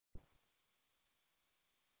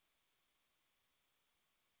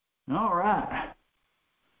All right.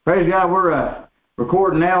 Praise God, we're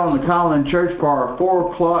recording now in the Colin Church for our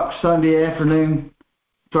 4 o'clock Sunday afternoon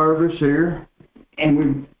service here.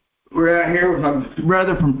 And we're out here with my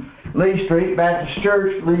brother from Lee Street Baptist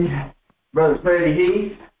Church, Brother Freddie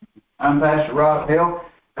Heath. I'm Pastor Rob Hill,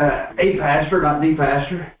 a pastor, not the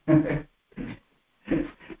pastor.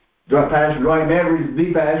 Pastor Dwayne Mabry is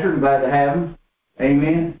the pastor. I'm glad to have him.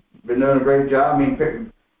 Amen. Been doing a great job.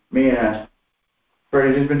 Me and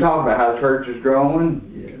Freddie's just been talking about how the church is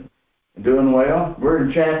growing, and doing well. We're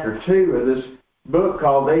in chapter 2 of this book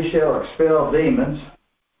called They Shall Expel Demons.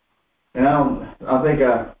 And I think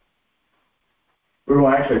we're going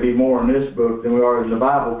to actually be more in this book than we are in the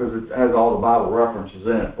Bible because it has all the Bible references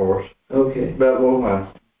in it for us. Okay. But we'll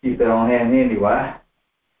keep that on hand anyway.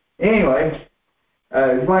 Anyway,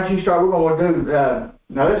 why don't you start? We're going to do,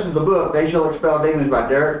 now this is the book, They Shall Expel Demons by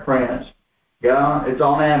Derek Prince. It's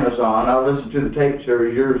on Amazon. I listened to the tape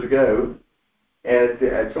series years ago, and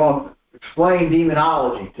it's going to explain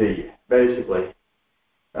demonology to you, basically.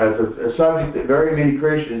 It's a subject that very many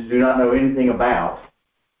Christians do not know anything about,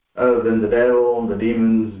 other than the devil and the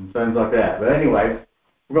demons and things like that. But anyway,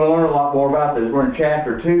 we're going to learn a lot more about this. We're in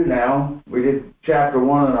chapter 2 now. We did chapter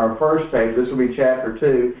 1 in our first tape. This will be chapter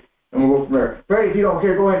 2. And we'll go from there. Freddie, if you don't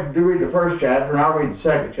care, go ahead and read the first chapter, and I'll read the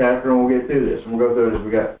second chapter, and we'll get through this. And we'll go through it as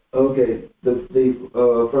we go. Okay. The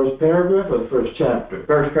first paragraph or the first chapter?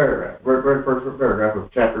 First paragraph. First paragraph of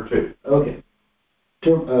chapter 2. Okay.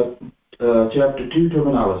 Chapter 2,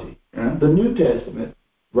 terminology. Yeah. The New Testament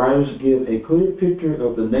writers give a clear picture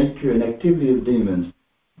of the nature and activity of demons,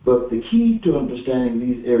 but the key to understanding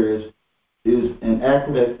these areas is an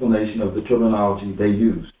accurate explanation of the terminology they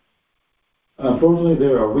used. Unfortunately,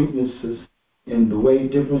 there are weaknesses in the way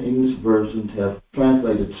different English versions have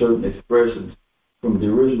translated certain expressions from the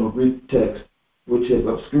original Greek text, which have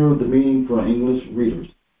obscured the meaning for English readers.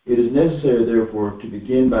 It is necessary, therefore, to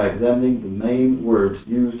begin by examining the main words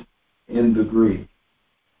used in the Greek.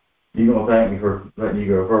 You're going to thank me for letting you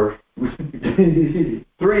go first.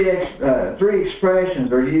 Three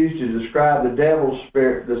expressions are used to describe the devil's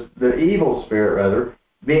spirit, the evil spirit, rather,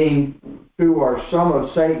 being who are some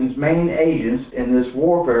of Satan's main agents in this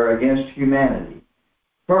warfare against humanity.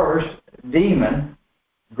 First, demon,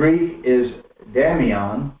 Greek is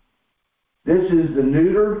daimon. This is the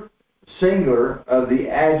neuter singular of the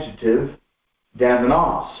adjective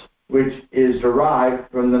daimonos, which is derived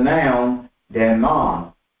from the noun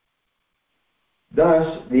daimon.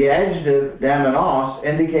 Thus, the adjective daimonos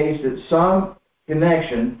indicates that some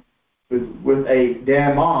connection with a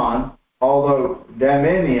daimon, although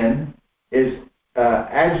daimonion is an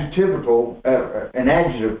adjective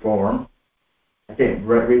form. I can't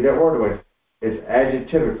read that word away. It's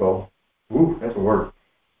adjectivical. Ooh, that's a word.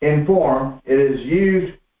 In form, it is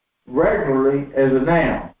used regularly as a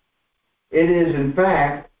noun. It is, in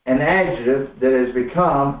fact, an adjective that has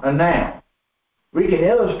become a noun. We can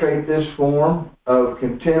illustrate this form of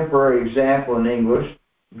contemporary example in English.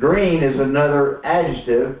 Green is another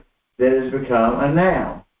adjective that has become a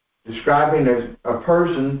noun, describing a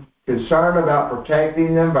person concerned about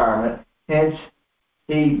protecting the environment. Hence,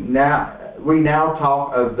 we now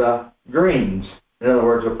talk of the greens. In other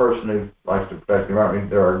words, a person who likes to protect the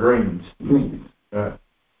environment. There are greens. Greens.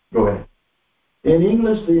 Go ahead. In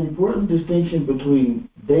English, the important distinction between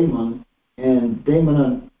daemon and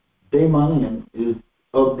daimonion is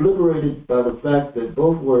obliterated by the fact that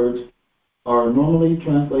both words are normally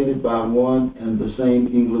translated by one and the same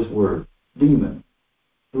English word, demon.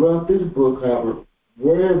 Throughout this book, however,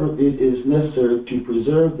 wherever it is necessary to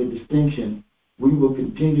preserve the distinction, we will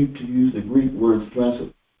continue to use the Greek words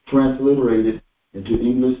transliterated into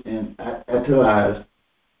English and italicized,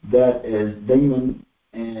 that as daemon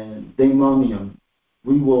and daimonium.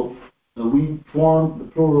 We form the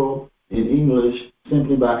plural in English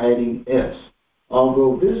simply by adding s,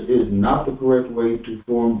 although this is not the correct way to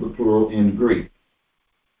form the plural in Greek.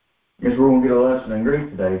 Guess we're going to get a lesson in Greek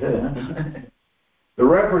today, too, huh? The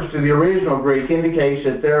reference to the original Greek indicates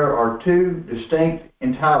that there are two distinct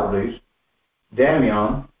entitlements,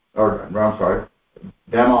 daimon,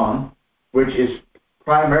 which is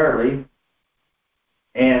primarily,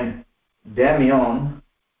 and daimon,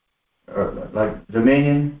 like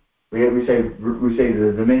dominion. We say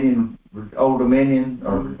the dominion, old dominion,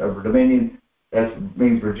 or dominion. That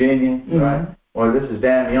means Virginia, right? Well, this is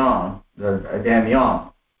daimon,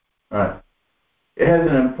 daimon, right? It has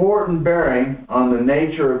an important bearing on the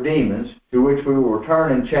nature of demons, to which we will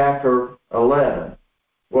return in chapter 11.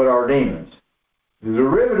 What are demons? The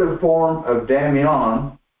derivative form of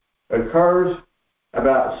daimon occurs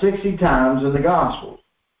about 60 times in the Gospels,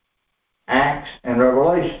 Acts, and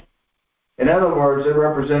Revelation. In other words, it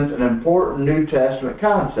represents an important New Testament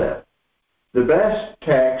concept. The best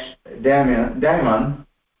text, daemon,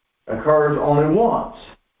 occurs only once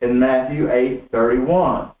in Matthew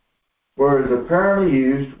 8:31, where it is apparently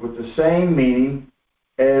used with the same meaning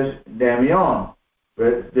as daimon,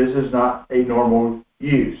 but this is not a normal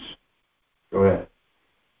use. Go ahead.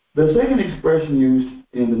 The second expression used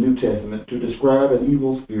in the New Testament to describe an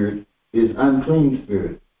evil spirit is unclean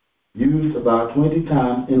spirit, used about 20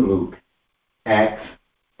 times in Luke, Acts,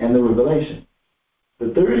 and the Revelation. The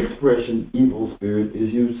third expression, evil spirit,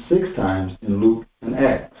 is used 6 times in Luke and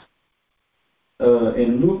Acts.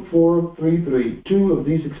 In Luke 4:3, 2 of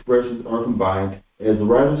these expressions are combined as the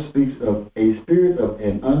writer speaks of a spirit of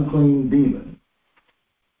an unclean demon,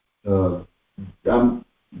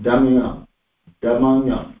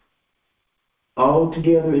 daimonion.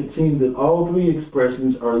 Altogether, it seems that all 3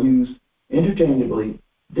 expressions are used interchangeably.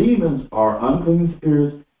 Demons are unclean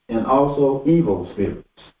spirits and also evil spirits.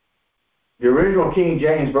 The original King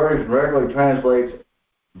James Version regularly translates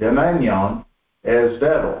daimonion as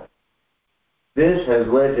devil. This has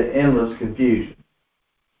led to endless confusion.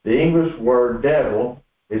 The English word devil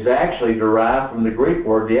is actually derived from the Greek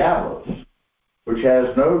word diabolos, which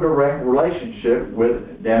has no direct relationship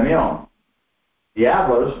with daimon.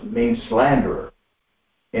 Diabolos means slanderer.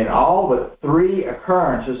 In all but 3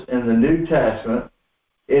 occurrences in the New Testament,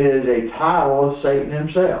 it is a title of Satan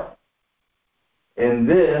himself. In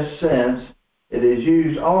this sense, it is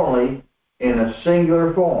used only in a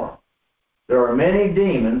singular form. There are many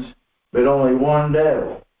demons, but only one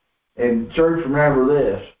devil. And church, remember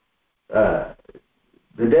this.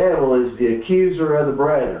 The devil is the accuser of the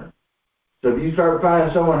brethren. So if you start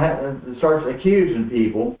finding someone that starts accusing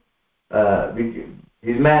people,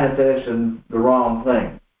 he's manifesting the wrong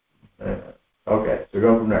thing. Okay, so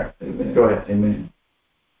go from there. Amen. Go ahead. Amen.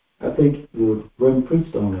 I think the Reverend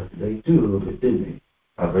preached on that today too a little bit, didn't he?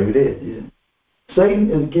 I believe it is. Yeah.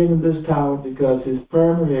 Satan is given this power because his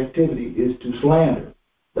primary activity is to slander,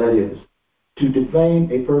 that is, to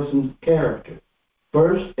defame a person's character.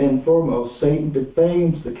 First and foremost, Satan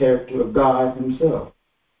defames the character of God himself.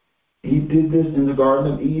 He did this in the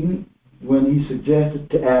Garden of Eden when he suggested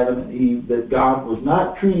to Adam and Eve that God was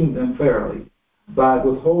not treating them fairly by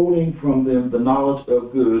withholding from them the knowledge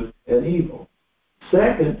of good and evil.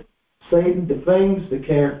 Second, Satan defames the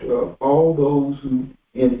character of all those who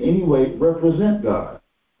in any way represent God.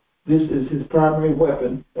 This is his primary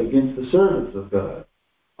weapon against the servants of God.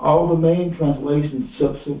 All the main translations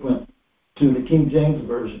subsequent to the King James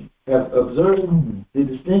Version have observed the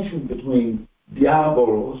distinction between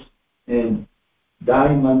diabolos and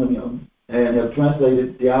daimonion, and have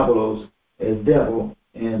translated diabolos as devil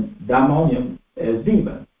and daimonion as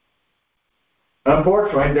demon.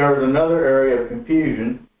 Unfortunately, there is another area of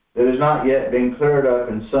confusion that has not yet been cleared up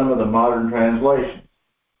in some of the modern translations.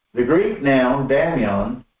 The Greek noun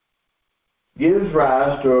daimon gives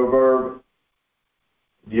rise to a verb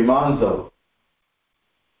daimonzo,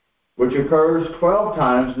 which occurs 12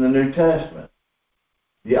 times in the New Testament.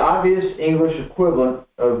 The obvious English equivalent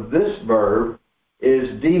of this verb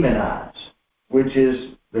is demonize, which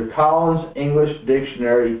is the Collins English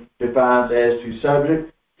Dictionary defines as to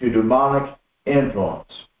subject to demonic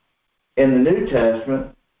influence. In the New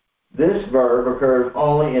Testament, this verb occurs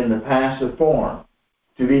only in the passive form,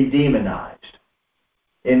 to be demonized.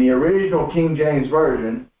 In the original King James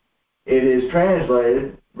Version, it is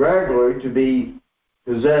translated regularly to be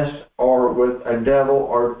possessed or with a devil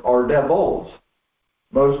or devils.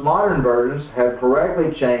 Most modern versions have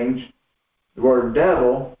correctly changed the word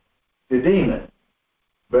devil to demon,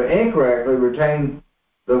 but incorrectly retain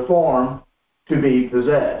the form to be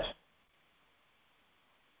possessed.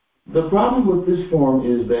 The problem with this form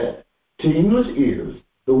is that, to English ears,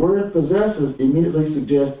 the word possesses immediately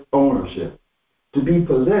suggests ownership. To be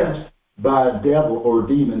possessed by a devil or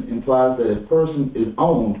demon implies that a person is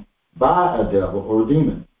owned by a devil or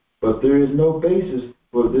demon, but there is no basis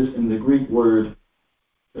for this in the Greek word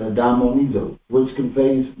daimonizo, which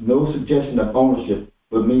conveys no suggestion of ownership,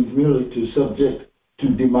 but means merely to subject to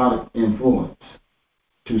demonic influence.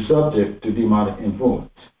 To subject to demonic influence.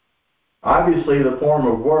 Obviously, the form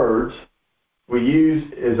of words we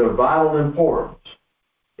use is of vital importance.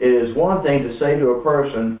 It is one thing to say to a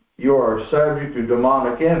person, you are subject to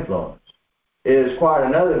demonic influence. It is quite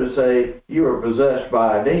another to say, you are possessed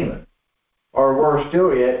by a demon. Or worse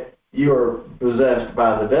still yet, you are possessed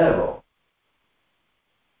by the devil.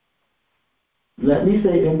 Let me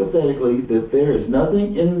say emphatically that there is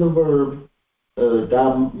nothing in the verb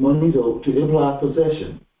daimonizo to imply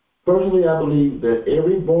possession. Personally, I believe that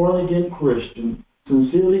every born-again Christian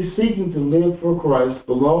sincerely seeking to live for Christ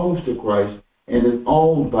belongs to Christ and is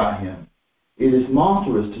owned by him. It is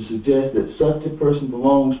monstrous to suggest that such a person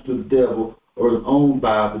belongs to the devil or is owned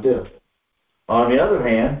by the devil. On the other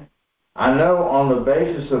hand, I know on the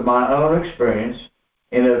basis of my own experience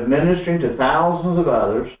and of ministering to thousands of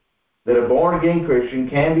others that a born-again Christian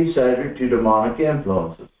can be subject to demonic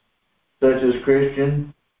influences, such as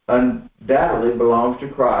Christian undoubtedly belongs to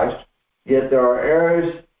Christ, yet there are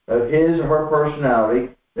areas of his or her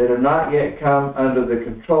personality that have not yet come under the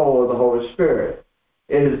control of the Holy Spirit.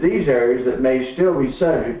 It is these areas that may still be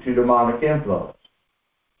subject to demonic influence.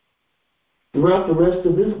 Throughout the rest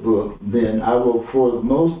of this book, then, I will for the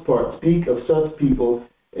most part speak of such people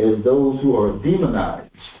as those who are demonized.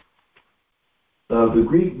 The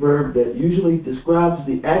Greek verb that usually describes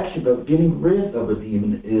the action of getting rid of a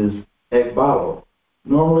demon is ekbalo,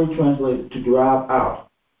 normally translated to drive out,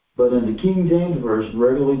 but in the King James Version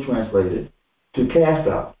regularly translated to cast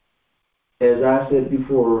out. As I said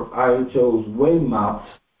before, I chose Weymouth's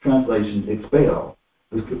translation, expel,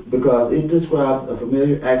 because it describes a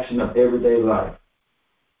familiar action of everyday life.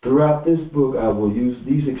 Throughout this book, I will use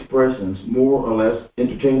these expressions more or less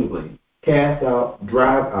interchangeably: cast out,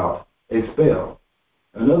 drive out, expel.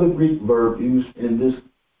 Another Greek verb used in this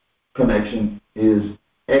connection is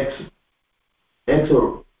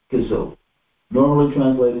exorkizo, normally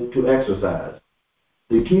translated to exercise.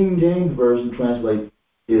 The King James Version translates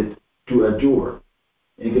it to adjure.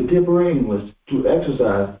 In contemporary English, to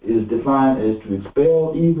exorcise is defined as to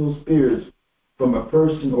expel evil spirits from a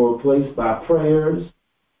person or place by prayers,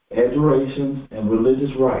 adorations, and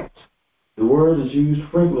religious rites. The word is used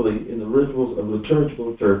frequently in the rituals of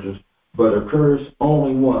liturgical churches, but occurs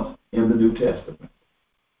only once in the New Testament.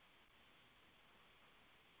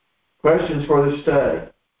 Questions for the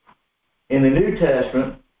study. In the New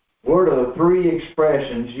Testament, what are the three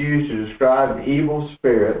expressions used to describe the evil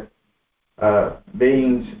spirit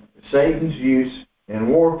being Satan's use in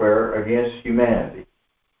warfare against humanity?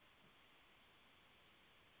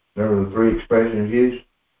 Remember the three expressions used?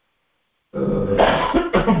 To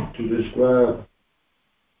describe.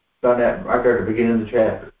 Found that right there at the beginning of the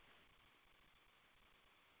chapter.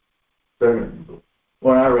 Second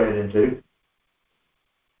one I read into.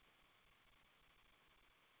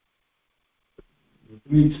 The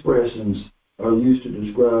three expressions are used to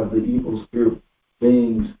describe the evil spirit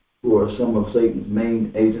beings who are some of Satan's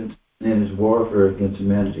main agents in his warfare against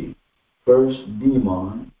humanity. First,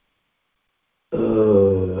 demon.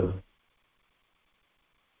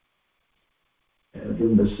 And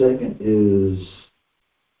then the second is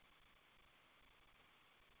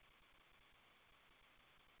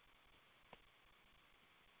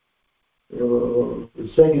the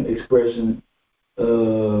second expression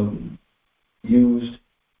used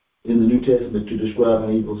in the New Testament to describe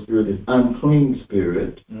an evil spirit is unclean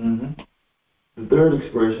spirit. Mm-hmm. The third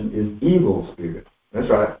expression is evil spirit. That's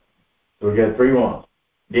right. So we got 3 ones: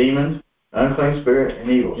 demons, unclean spirit, and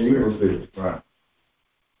evil spirit. Evil spirit. Right.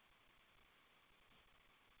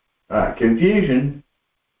 All right. Confusion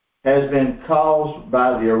has been caused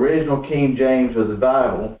by the original King James of the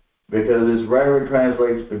Bible because this rarely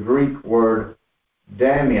translates the Greek word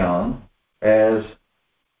daimon as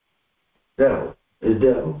devil. Is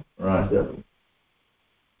devil. Right. Devil.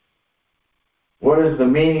 What is the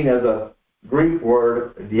meaning of the Greek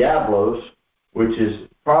word diablos, which is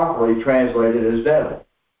properly translated as devil?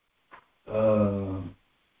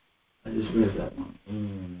 I just read that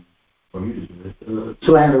one. Well, you just read it.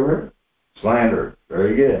 Slanderer. Slander.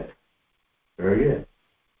 Very good. Very good.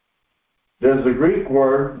 Does the Greek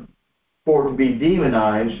word for to be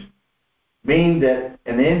demonized mean that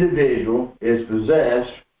an individual is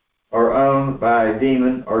possessed or owned by a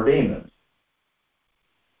demon or demons?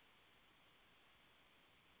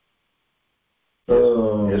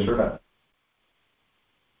 Yes or no?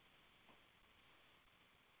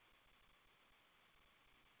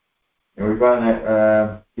 And we find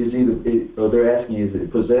that Is either they're asking, is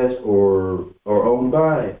it possessed or owned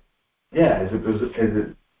by? yeah, is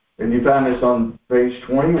it, and you find this on page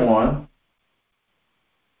 21.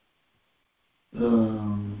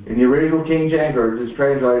 In the original King James Version, it's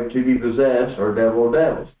translated to be possessed or devil or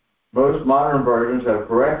devils. Most modern versions have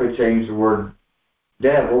correctly changed the word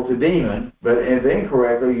devil to demon, but have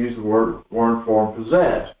incorrectly used the word form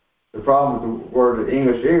possessed. The problem with the word that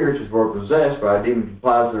English hears is the word possessed by a demon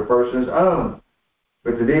implies that a person is owned.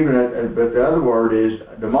 But the other word is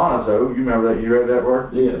demonizo. You remember that? You read that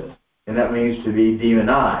word? Yes. And that means to be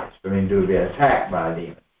demonized. I mean, to be attacked by a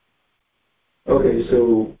demon. Okay,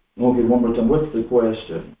 so one more time. What's the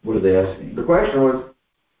question? What are they asking? The question was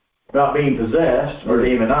about being possessed or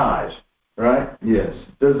demonized, right? Yes.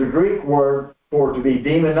 Does the Greek word for to be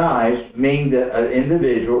demonized mean that an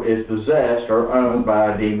individual is possessed or owned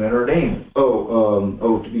by a demon or demons?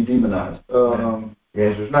 To be demonized. The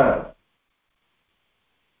answer is no.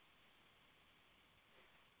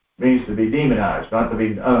 It means to be demonized, not to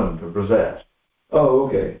be owned or possessed. Oh,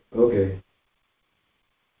 okay, okay.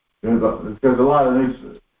 Because a lot of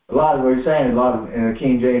what he's saying, in the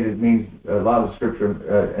King James, it means a lot of scripture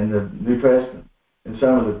in the New Testament. In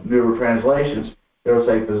some of the newer translations, they'll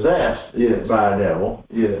say possessed by a devil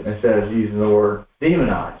instead of using the word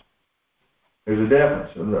demonized. There's a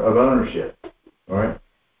difference of ownership, all right?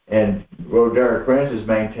 And Derek Prince is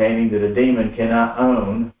maintaining that a demon cannot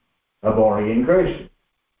own a born-again Christian.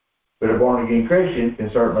 But a born-again Christian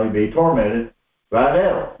can certainly be tormented by a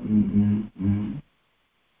devil. Mm-hmm. Mm-hmm.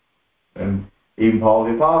 And even Paul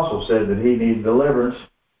the Apostle said that he needed deliverance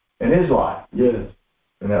in his life. Yes.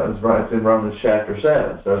 And that was right in Romans chapter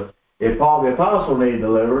 7. So if Paul the Apostle needed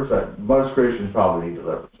deliverance, most Christians probably need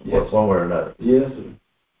deliverance, one way or another. Yes, sir.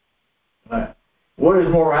 Right. What is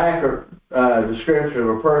more accurate description of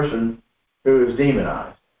a person who is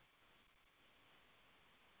demonized?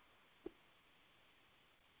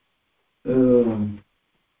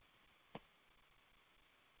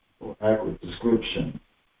 Accurate description.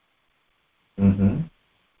 Mm-hmm.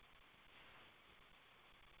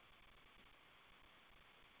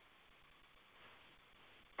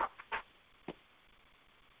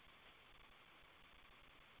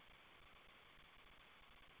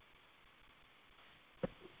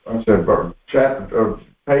 I said, chapter or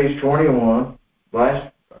page 21,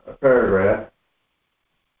 last paragraph.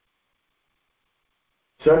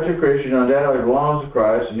 Such a Christian undoubtedly belongs to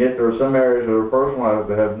Christ, and yet there are some areas of their personal life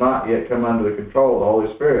that have not yet come under the control of the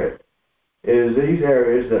Holy Spirit. It is these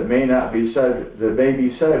areas that may be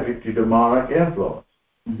subject to demonic influence.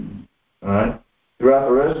 Mm-hmm. All right. Throughout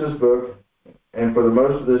the rest of this book, and for the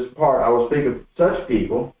most of this part, I will speak of such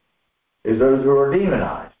people as those who are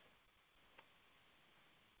demonized.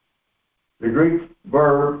 The Greek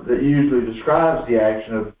verb that usually describes the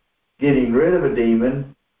action of getting rid of a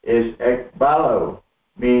demon is ekbalo,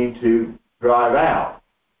 meaning to drive out,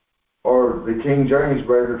 or the King James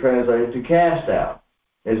Version translated to cast out.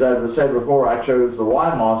 As I've said before, I chose the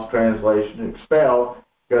Weymouth translation, expel,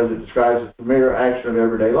 because it describes the familiar action of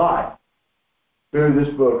everyday life. Through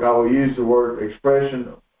this book, I will use the word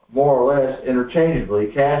expression more or less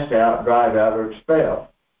interchangeably: cast out, drive out, or expel.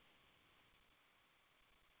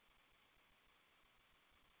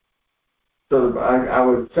 So I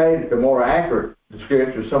would say that the more accurate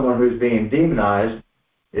description of someone who's being demonized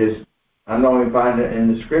is, I'm not only finding it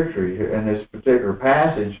in the scripture in this particular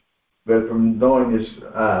passage, but from knowing this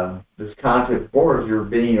concept before, is you're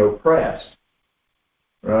being oppressed,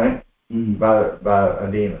 right? Mm-hmm. by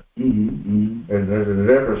a demon. Mm-hmm. Mm-hmm. And there's a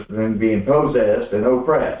difference between being possessed and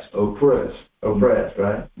oppressed. Oppressed,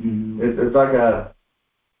 right? Mm-hmm. It's like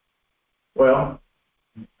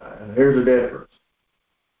here's the difference.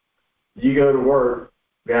 You go to work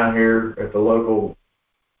down here at the local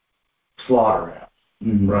slaughterhouse,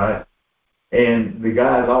 mm-hmm. right? And the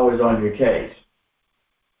guy's always on your case.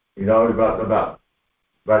 He's always about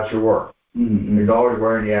your work. Mm-hmm. He's always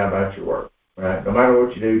wearing you out about your work, right? No matter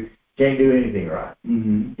what you do, can't do anything right.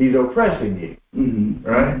 Mm-hmm. He's oppressing you, mm-hmm.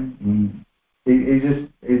 right? Mm-hmm.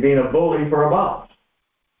 He's being a bully for a boss.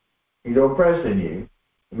 He's oppressing you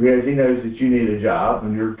because he knows that you need a job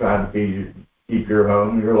and you're trying to keep your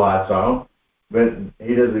home, your lights on, but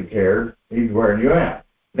he doesn't care. He's wearing you out.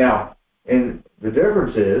 Now, and the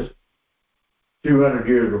difference is, 200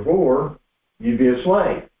 years before, you'd be a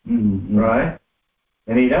slave, mm-hmm. right?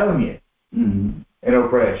 And he'd own you mm-hmm. and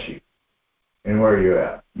oppress you and wear you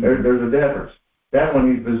out. Mm-hmm. There's a difference. That one,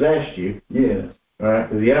 he possessed you, yes, right?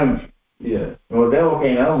 Because he owns you. yes. Well, the devil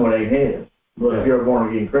can't own what ain't his. Right. If you're a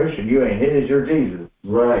born-again Christian, you ain't his, you're Jesus.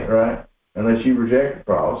 Right. Right? Unless you reject the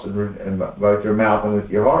cross and both your mouth and with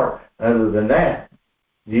your heart. Other than that,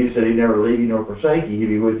 Jesus said he'd never leave you nor forsake you. He'd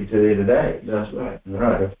be with you to the end of the day. That's right.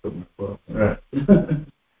 Right. Right.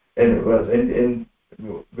 And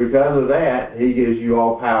because of that, he gives you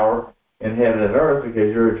all power in heaven and earth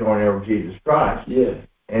because you're joined over Jesus Christ. Yes.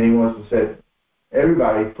 And he wants to set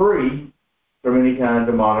everybody free from any kind of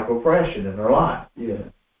demonic oppression in their life. Yes.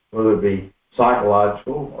 Whether it be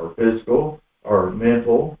psychological or physical or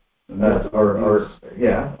mental or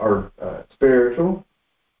spiritual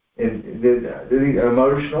and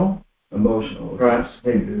emotional. Emotional. Right.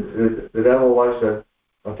 The devil likes to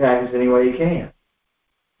attack us any way he can.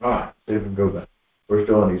 All right. See if we can go back. We're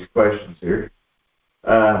still in these questions here.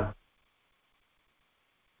 What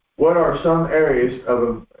are some areas of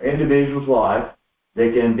an individual's life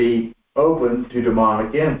that can be open to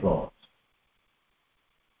demonic influence?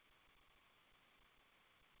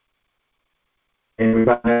 And we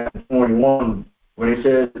find out in 21, when he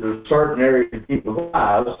says there's certain areas of people's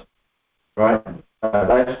lives, right?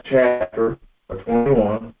 Last chapter of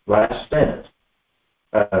 21, last sentence.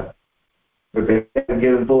 But they haven't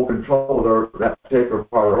given full control of that particular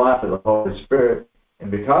part of their life to the Holy Spirit.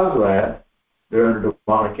 And because of that, they're under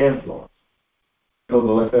demonic influence. Oh,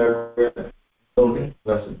 the left paragraph. Okay,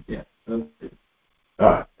 lesson, yeah. Okay. All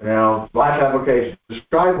right. Now, life application.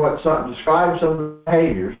 Describe some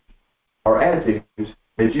behaviors or attitudes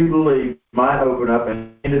that you believe might open up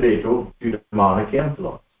an individual to demonic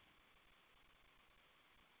influence.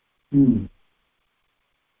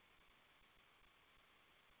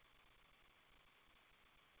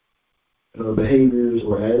 Behaviors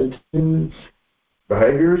or attitudes.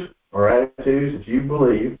 Behaviors or attitudes that you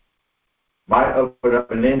believe might open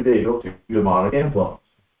up an individual to demonic influence.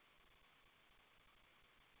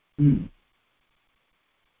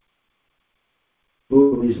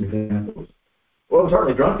 What would be some examples? Well,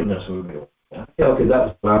 certainly drunkenness would be one. Yeah, okay, that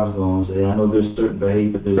was what I was going to say. I know there's certain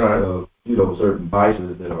behaviors, there's, Right. Certain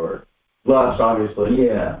vices that are, Lust, obviously.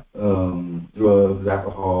 yeah, drugs,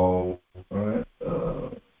 alcohol, Right.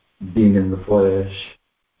 being in the flesh,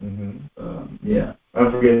 yeah,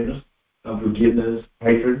 Unforgiveness. unforgiveness,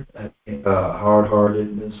 Hatred.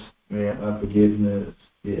 hard-heartedness, Yeah. unforgiveness,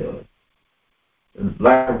 yeah.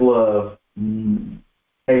 Lack of love. Mm,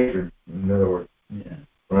 Hatred, in other words. yeah.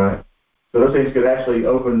 Right. So those things could actually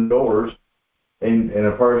open doors in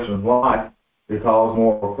a person's life to cause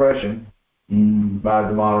more oppression by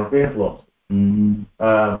demonic influence.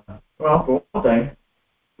 Well, for one thing,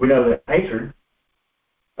 we know that hatred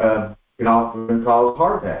can often cause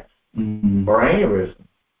heart attacks or aneurysm.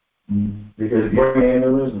 Because if you're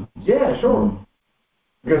aneurysm. Yeah, sure.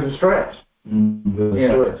 Because of stress.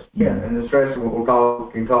 Stress. Yeah, and the stress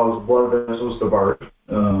can cause blood vessels to burst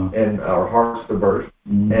and our hearts to burst,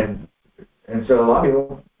 and so a lot of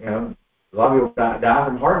people, die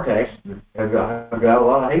from heart attacks have got a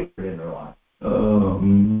lot of hatred in their life.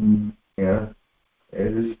 It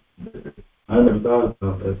is. I never thought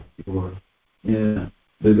about that before. Yeah,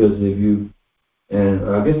 because and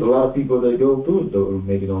I guess a lot of people that go through it though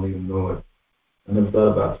maybe don't even know it. I never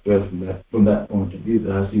thought about stress from that point of view.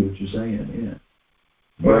 But I see what you're saying. Yeah,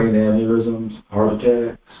 brain aneurysms, heart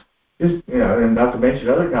attacks. Just and not to mention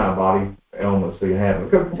other kind of body ailments that can happen.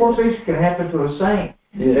 Because of course these can happen to a saint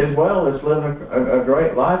as well as living a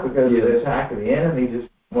great life, because the attack of the enemy just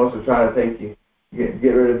wants to try to take you, get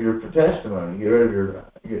rid of your testimony, get rid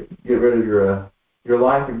of your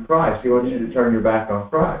life in Christ. He wants you to turn your back on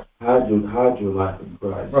Christ. Hide your life in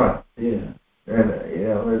Christ. Right. Yeah. And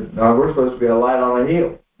now we're supposed to be a light on a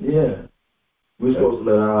hill. Yeah. We're supposed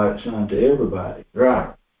to let our light shine to everybody.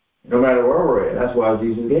 Right. No matter where we're at. That's why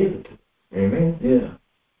Jesus gave it to us. Amen. Yeah.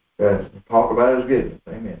 Talk about his goodness.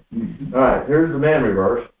 Amen. All right, here's the memory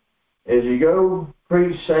verse. As you go,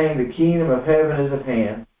 preach, saying, the kingdom of heaven is at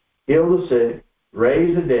hand. Heal the sick,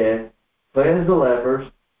 raise the dead, cleanse the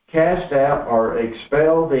lepers, cast out or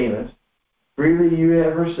expel demons. Freely you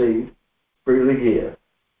have received, freely give.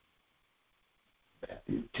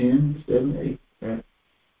 Matthew 10:7-8. Okay.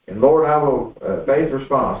 And Lord, I will, faith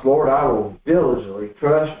response, Lord, I will diligently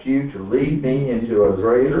trust you to lead me into a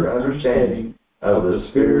greater understanding of the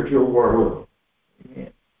spiritual world. Yeah.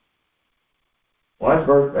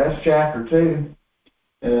 Well, that's chapter 2.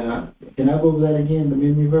 Can I go over that again, the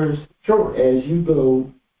memory verse? Sure. As you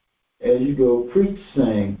go, preach,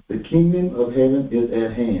 saying, the kingdom of heaven is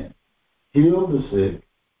at hand. Heal the sick,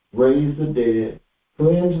 raise the dead,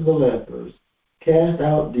 cleanse the lepers, cast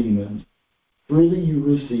out demons. Freely you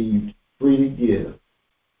received, freely give.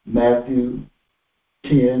 Matthew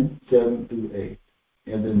 10:7-8.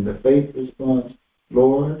 And then the faith response,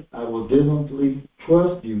 Lord, I will diligently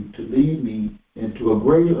trust you to lead me into a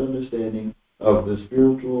greater understanding of the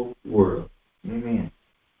spiritual world. Amen.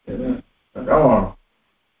 Amen. Now,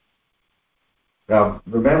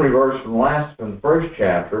 the memory verse from the first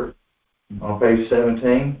chapter, on page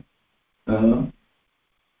 17,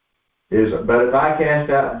 is, but if I cast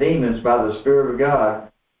out demons by the Spirit of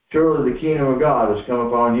God, surely the kingdom of God has come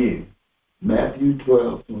upon you. Matthew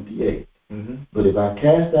 12:28. But if I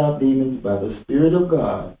cast out demons by the Spirit of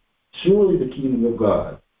God, surely the kingdom of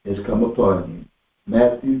God has come upon you.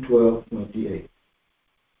 Matthew 12:28.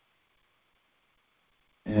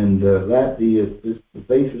 And the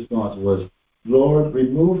faith response was, Lord,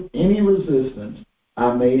 remove any resistance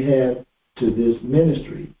I may have to this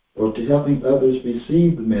ministry or to helping others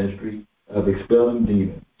receive the ministry of expelling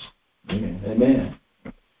demons. Amen. Amen.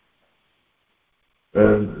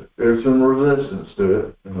 There's some resistance to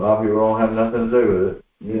it, and a lot of people don't have nothing to do with it.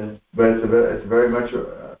 Yeah. But it's very much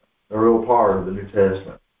a real part of the New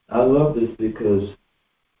Testament. I love this because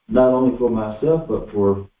not only for myself, but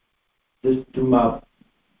for just through my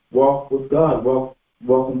walk with God,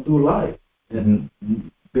 walking through life, and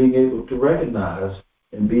being able to recognize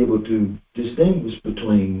and be able to distinguish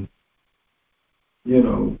between, you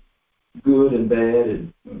know, good and bad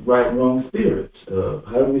and right and wrong spirits.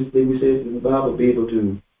 How do we say it in the Bible? Be able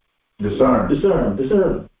to Discern.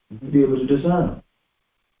 Be able to discern.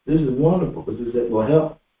 This is wonderful because it will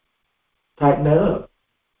help tighten that up.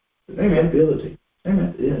 Amen. Ability.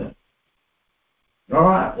 Amen. Yeah. All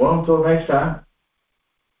right. Well, until next time.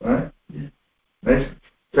 All right. Yeah. Next,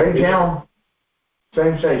 same channel,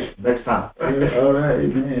 same station. Next time. All right.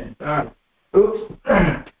 Amen. All right. Oops.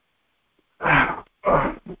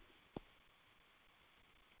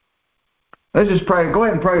 Let's just pray. Go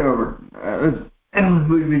ahead and pray over it. And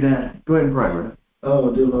we'll be done. Go ahead and pray, brother.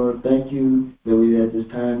 Oh, dear Lord, thank you that we had this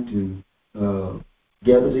time to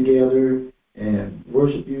gather together and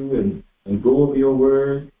worship you and go over your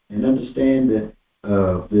word and understand that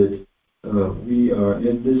we are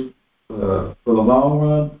in this for the long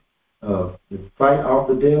run, to fight off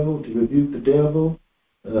the devil, to rebuke the devil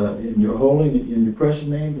in your holy, in your precious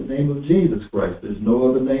name, the name of Jesus Christ. There's no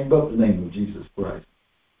other name but the name of Jesus Christ.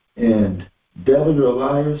 And devil, you're a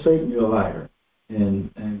liar. Satan, you're a liar.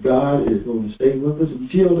 And God is going to stay with us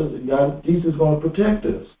and shield us, and God, Jesus is going to protect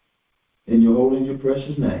us in your holy and your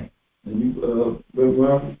precious name. And you, Brother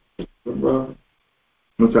Robert,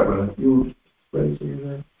 What's up, brother? you ready to say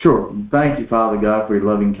that? Sure. Thank you, Father God, for your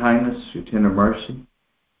loving kindness, your tender mercy.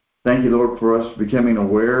 Thank you, Lord, for us becoming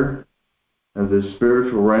aware of this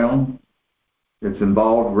spiritual realm that's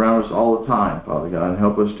involved around us all the time, Father God, and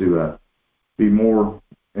help us to be more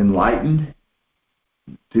enlightened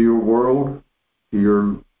to your world,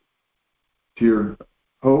 to your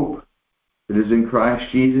hope that is in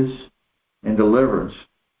Christ Jesus, and deliverance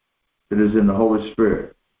that is in the Holy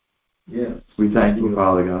Spirit. Yes. We thank you,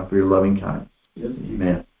 Father God, for your loving kindness. Yes.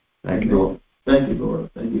 Amen. Thank Amen. you, Lord. Thank you, Lord.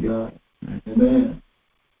 Thank you, God. Amen.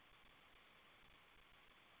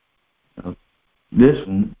 This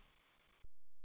one